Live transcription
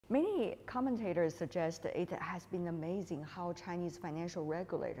Many commentators suggest that it has been amazing how Chinese financial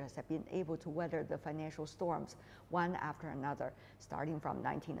regulators have been able to weather the financial storms one after another, starting from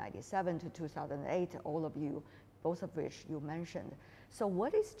 1997 to 2008, both of which you mentioned. So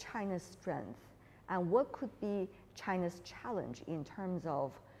what is China's strength, and what could be China's challenge in terms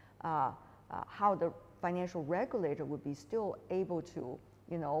of how the financial regulator would be still able to,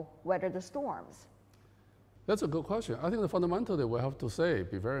 weather the storms? That's a good question. I think fundamentally we have to say,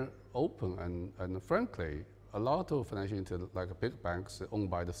 be very open and frankly, a lot of financial like big banks are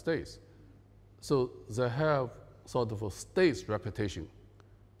owned by the states. So they have sort of a state's reputation.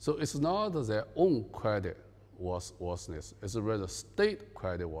 So it's not their own credit worthiness, it's rather state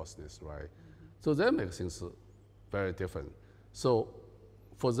credit worthiness, right? So that makes things very different. So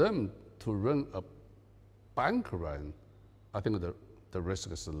for them to run a bank run, I think the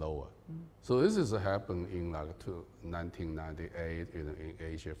risk is lower. So this is happened in 1998 in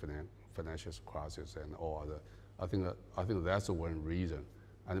Asia financial crisis and all other. I think that's one reason.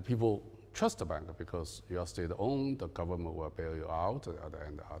 And people trust the bank because you are state-owned, the government will bail you out,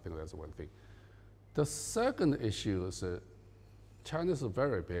 and I think that's one thing. The second issue is China is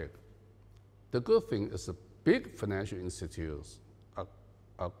very big. The good thing is the big financial institutes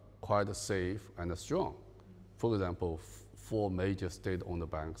are quite safe and strong. For example, 4 major state-owned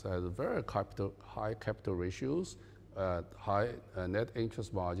banks have very high capital ratios, high net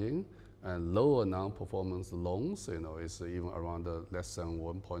interest margin, and lower non-performance loans. It's even around less than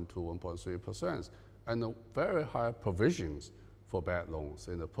 1.2, 1.3%, and very high provisions for bad loans.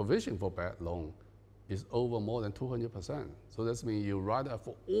 And the provision for bad loan is over more than 200%. So that means you write up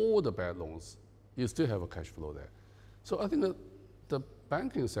for all the bad loans, you still have a cash flow there. So I think that the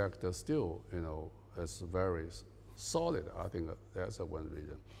banking sector still, is very solid. I think that's one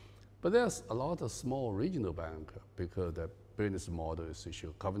reason. But there's a lot of small regional banks because the business model is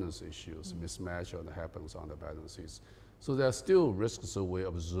issue, governance issues, mismatch that happens on the balance sheets. So there are still risks. So we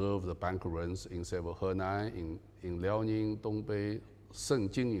observe the bank runs in several Henan, in Liaoning, Dongbei,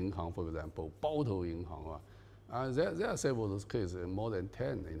 Shengjing Yinhang, for example, Baotou Yinhang. There are several of those cases, more than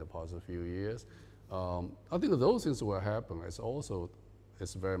 10 in the past few years. I think those things will happen.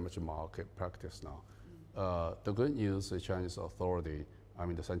 It's very much market practice now. The good news, the Chinese authority,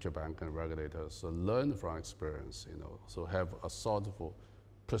 the central bank and regulators learn from experience, so have a sort of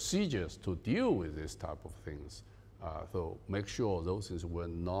procedures to deal with this type of things. So make sure those things will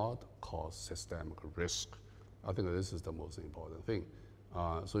not cause systemic risk. I think this is the most important thing.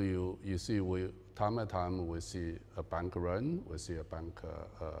 So you see, time at time we see a bank run, we see a bank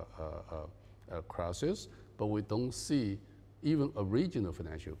crisis, but we don't see even a regional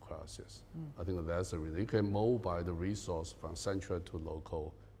financial crisis. I think that's the reason. You can mobilize the resource from central to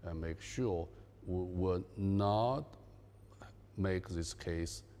local and make sure we will not make this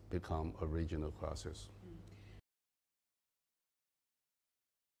case become a regional crisis.